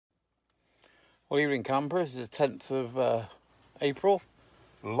Well, evening campers, it's the 10th of April.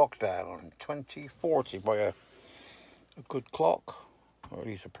 Lockdown on 2040 by a good clock, or at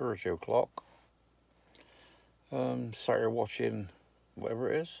least a Peugeot clock. Started watching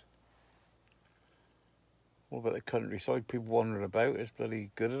whatever it is. All about the countryside, people wandering about. It's bloody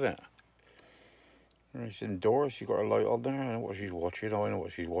good, isn't it? And it's indoors, you got a light on there. I know what she's watching. I know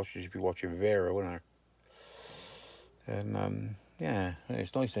what she's watching. She'd be watching Vera, wouldn't her? And yeah,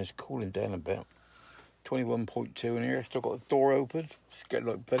 it's nice and it's cooling down a bit. 21.2 in here, still got the door open. It's getting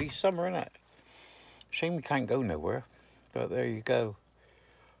like bloody summer, innit? Shame we can't go nowhere, but there you go.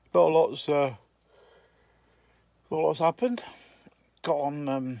 Not a lot's happened. Got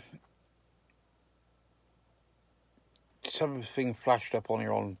on something flashed up on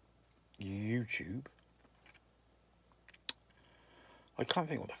here on YouTube. I can't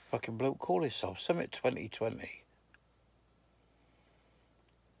think what the fucking bloke called himself. Summit 2020.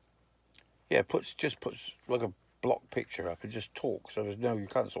 Yeah, just puts like a block picture up and just talks. So you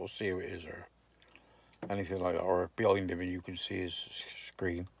can't sort of see who it is or anything like that. Or behind him and you can see his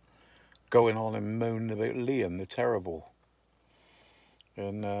screen. Going on and moaning about Liam, the terrible.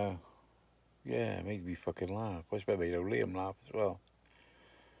 And yeah, it made me fucking laugh. I suppose made Liam laugh as well.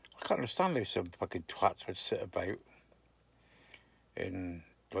 I can't understand how some fucking twats would sit about and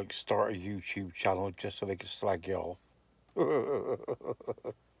like start a YouTube channel just so they could slag you off.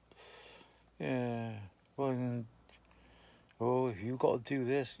 Yeah, well, oh, if you got to do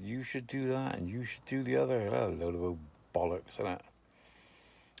this, you should do that, and you should do the other. A load of old bollocks, isn't it?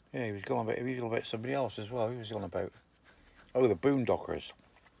 Yeah, he was going about somebody else as well. He was going about the Boondockers.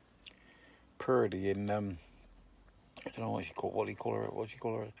 Purdy in I don't know what she call her. What she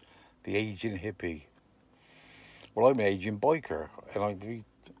call her? The aging hippie. Well, I'm an aging biker, and I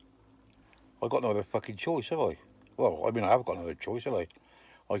got no other fucking choice, have I? Well, I mean, I have got no other choice, have I?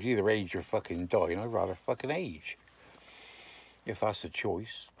 I can either age or fucking die, and I'd rather fucking age. If that's the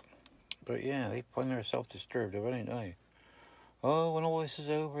choice. But yeah, they find themselves disturbed over it, don't they? Oh, when all this is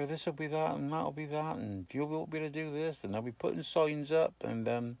over, this will be that, and that'll be that, and you'll be able to do this, and they'll be putting signs up,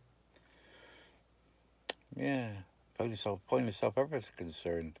 and yeah, find yourself everything's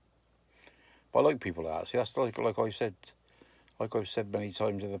concerned. But I like people like that. See, that's like I've said many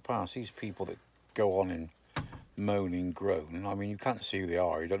times in the past, these people that go on and moan and groan, I mean, you can't see who they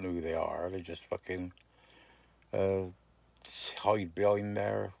are, you don't know who they are, they just fucking hide behind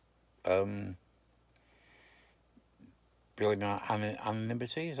their anonymity,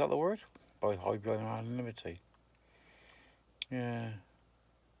 is that the word? Hide behind their anonymity. Yeah.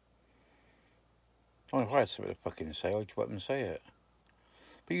 I mean, if I had something to fucking say, I'd let them say it.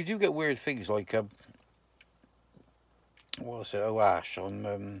 But you do get weird things like, what was it? Oh, Ash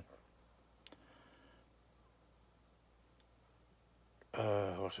on,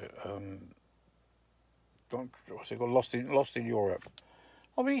 what's it? What's it called? Lost in Europe.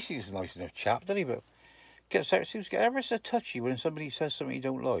 I mean, he seems a nice enough chap, doesn't he? But seems to get ever so touchy when somebody says something you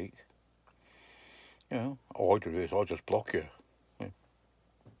don't like. You know, oh, I do this, I'll just block you. I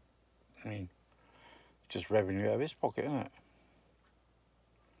mean, just revenue out of his pocket, isn't it?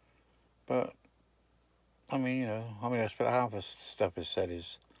 But, I mean, you know, I suppose half the stuff is said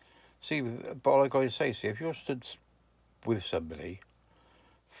is, see, but like I say, if you're stood with somebody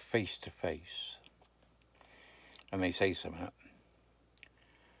face to face and they say something,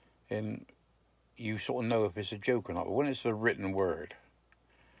 and you sort of know if it's a joke or not. But when it's a written word,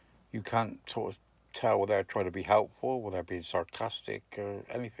 you can't sort of tell whether they're trying to be helpful, whether they're being sarcastic or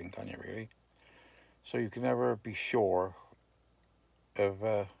anything, can you really? So you can never be sure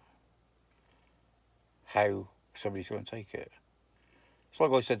of how somebody's going to take it. It's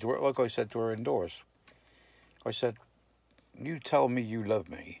like I said to her indoors. I said, you tell me you love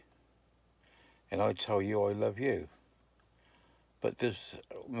me, and I tell you I love you. But does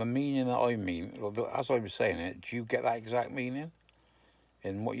the meaning that I mean, as I was saying it, do you get that exact meaning?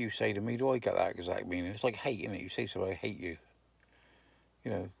 And what you say to me, do I get that exact meaning? It's like hate, isn't it? You say something, I hate you.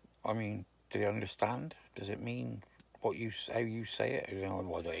 You know, I mean, do they understand? Does it mean how you say it? You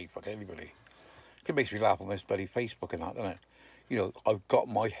know, I don't hate fucking anybody. It makes me laugh on this bloody Facebook and that, doesn't it? You know, I've got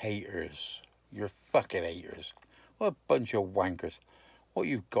my haters. You're fucking haters. What a bunch of wankers. What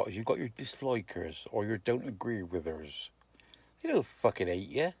you've got is you've got your dislikers or your don't agree withers. They don't fucking hate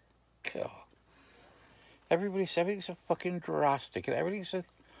you. God. Everything's so fucking drastic and everything's so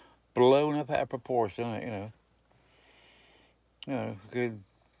blown up out of proportion, isn't it? You know, good.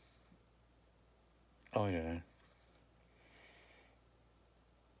 Oh, I don't know.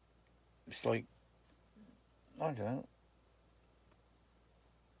 It's like, I don't know.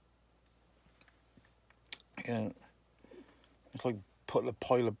 You know, it's like putting a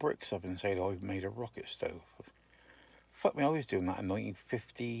pile of bricks up and saying, oh, I've made a rocket stove. Fuck me, I was doing that in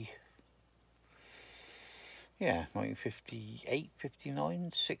 1950. Yeah, 1958,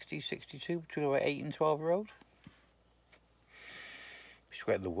 59, 60, 62, between about 8 and 12-year-old. We used to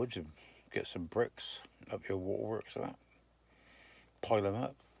go out in the woods and get some bricks up your waterworks and that. Pile them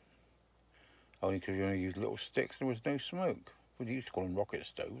up. Only because you only used little sticks, there was no smoke. We used to call them rocket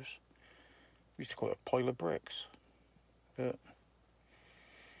stoves. We used to call it a pile of bricks. But,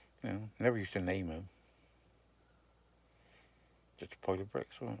 you know, never used to name them. Just a pile of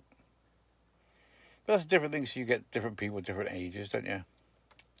bricks, wasn't it? But that's different things, so you get different people at different ages, don't you?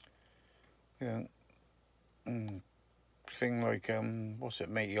 You know, thing like, what's it,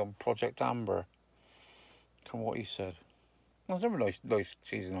 matey, on Project Amber? Come what he said. Well, it's never nice,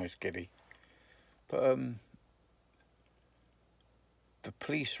 she's a nice kiddie. But, the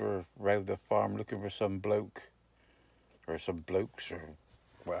police were round the farm looking for some bloke, or some blokes, or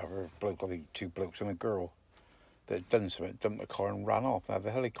whatever, bloke, I think 2 blokes and a girl, that had done something, dumped the car and ran off and had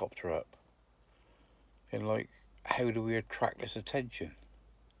the helicopter up. And like, how do we attract this attention?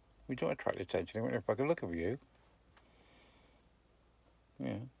 We don't attract attention, they won't ever fucking look at you.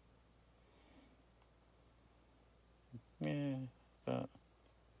 Yeah. Yeah, but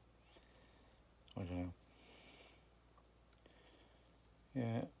I don't know.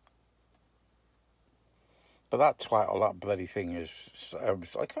 Yeah. But that twat or that bloody thing is, I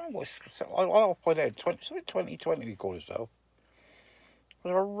can't remember I'll find out, 2020 he called himself.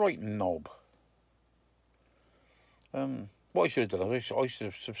 Was a right knob. What I should have done is I should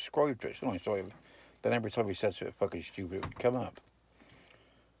have subscribed to it, shouldn't I? So then every time he said something fucking stupid, it would come up.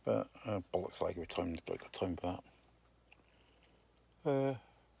 But bollocks, like every time, I got time for that.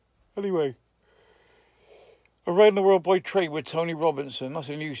 Anyway, Around the World by Train with Tony Robinson. That's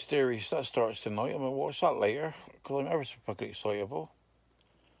a new series that starts tonight. I'm gonna watch that later because I'm ever so fucking excitable.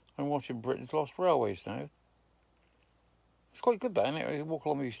 I'm watching Britain's Lost Railways now. It's quite good, that, isn't it? You walk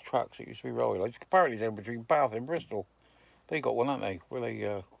along these tracks that used to be railway lines. Apparently they're between Bath and Bristol. They got one, haven't they? Where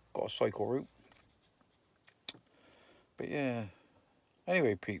they got a cycle route. But yeah.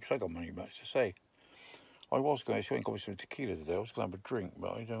 Anyway, peeps, I got money much to say. I was going to got me some tequila today. I was going to have a drink,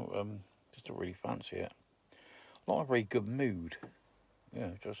 but I just don't really fancy it. Not in a very good mood. Yeah,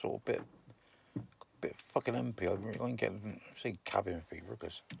 just sort of a bit fucking umpy. I can get, say, cabin fever,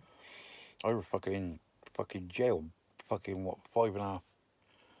 because I was fucking in fucking jail. Fucking, what,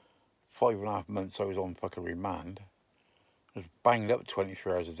 5.5 months I was on fucking remand. I was banged up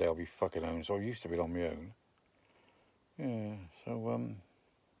 23 hours a day. I'll be fucking home, so I used to be on my own. Yeah, so,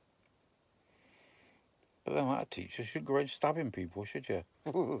 but then that teacher should go around stabbing people, should you?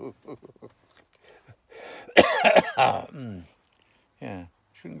 Yeah,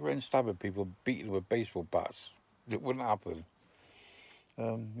 shouldn't go around stabbing people, beating them with baseball bats. It wouldn't happen.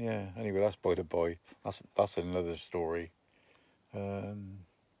 Yeah, anyway, that's by the by. That's another story. Yeah.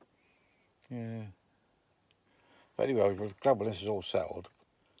 But anyway, I was glad when this is all settled.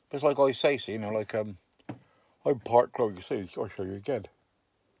 But it's like I say, so, you know, like, I'm parked, like you say, I'll show you again.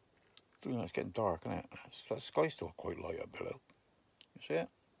 You know, it's getting dark, isn't it? That sky's still quite light up below. You see it?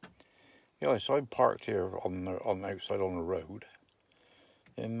 Yeah, so I'm parked here on the outside on the road.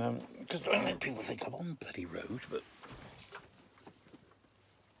 And, because I don't think people think I'm on bloody road, but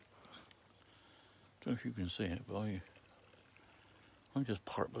I don't know if you can see it, but I'm just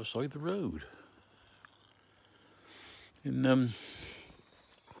parked beside the road. And, how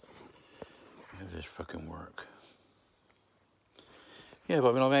does this fucking work? Yeah,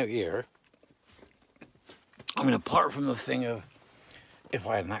 but I mean, I'm out here. I mean, apart from the thing of if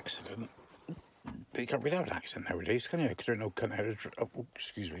I had an accident, but you can't really have an accident nowadays, can you? Because there ain't no cunt out of, oh,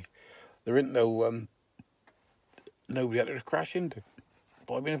 excuse me. There ain't no, nobody out there to crash into.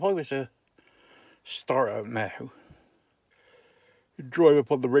 But I mean, if I was to start out now, drive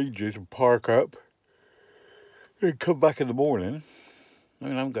up on the ranges and park up, and come back in the morning, I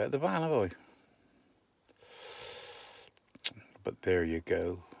mean, I haven't got out of the van, have I? But there you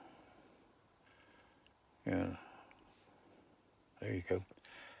go. Yeah. There you go.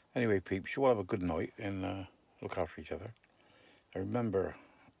 Anyway, peeps, you all have a good night and look after each other. And remember,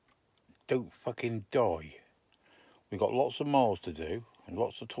 don't fucking die. We've got lots of miles to do and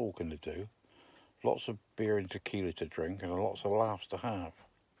lots of talking to do. Lots of beer and tequila to drink and lots of laughs to have.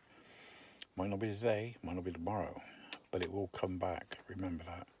 Might not be today, might not be tomorrow, but it will come back. Remember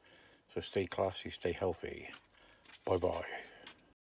that. So stay classy, stay healthy. Bye-bye.